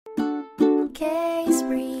case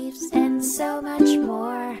briefs, and so much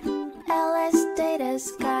more.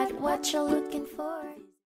 LSData's got what you're looking for.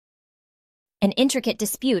 An intricate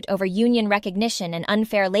dispute over union recognition and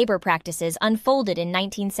unfair labor practices unfolded in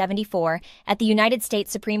 1974 at the United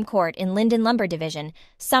States Supreme Court in Linden Lumber Division,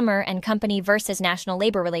 Summer and Company versus National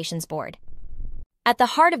Labor Relations Board. At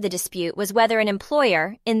the heart of the dispute was whether an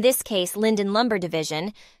employer, in this case Linden Lumber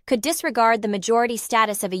Division, could disregard the majority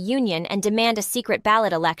status of a union and demand a secret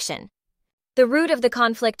ballot election. The root of the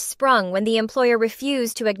conflict sprung when the employer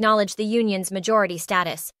refused to acknowledge the union's majority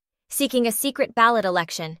status, seeking a secret ballot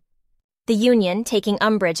election. The union, taking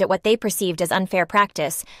umbrage at what they perceived as unfair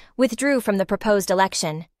practice, withdrew from the proposed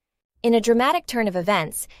election. In a dramatic turn of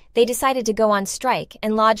events, they decided to go on strike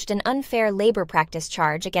and lodged an unfair labor practice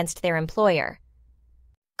charge against their employer.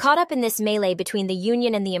 Caught up in this melee between the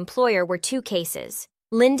union and the employer were two cases,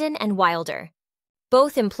 Linden and Wilder.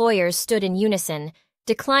 Both employers stood in unison,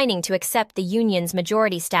 declining to accept the union's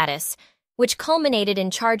majority status, which culminated in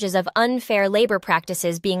charges of unfair labor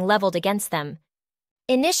practices being leveled against them.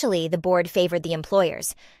 Initially, the board favored the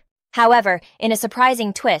employers. However, in a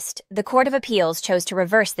surprising twist, the Court of Appeals chose to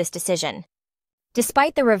reverse this decision.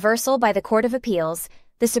 Despite the reversal by the Court of Appeals,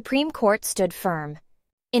 the Supreme Court stood firm.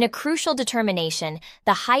 In a crucial determination,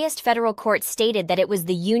 the highest federal court stated that it was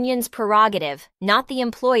the union's prerogative, not the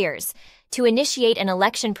employer's, to initiate an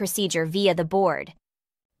election procedure via the board.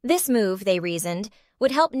 This move, they reasoned, would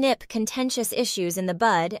help nip contentious issues in the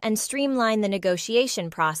bud and streamline the negotiation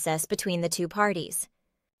process between the two parties.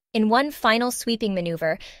 In one final sweeping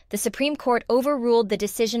maneuver, the Supreme Court overruled the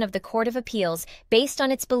decision of the Court of Appeals based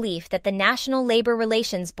on its belief that the National Labor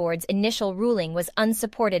Relations Board's initial ruling was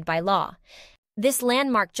unsupported by law. This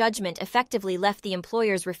landmark judgment effectively left the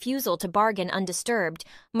employer's refusal to bargain undisturbed,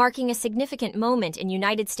 marking a significant moment in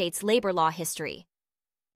United States labor law history.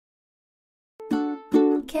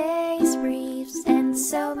 Case briefs, and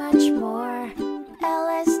so much more.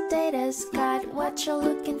 LSData's got what you're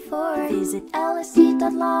looking for. Visit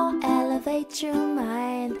lsc.law, elevate your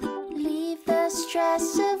mind. Leave the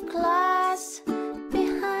stress of class.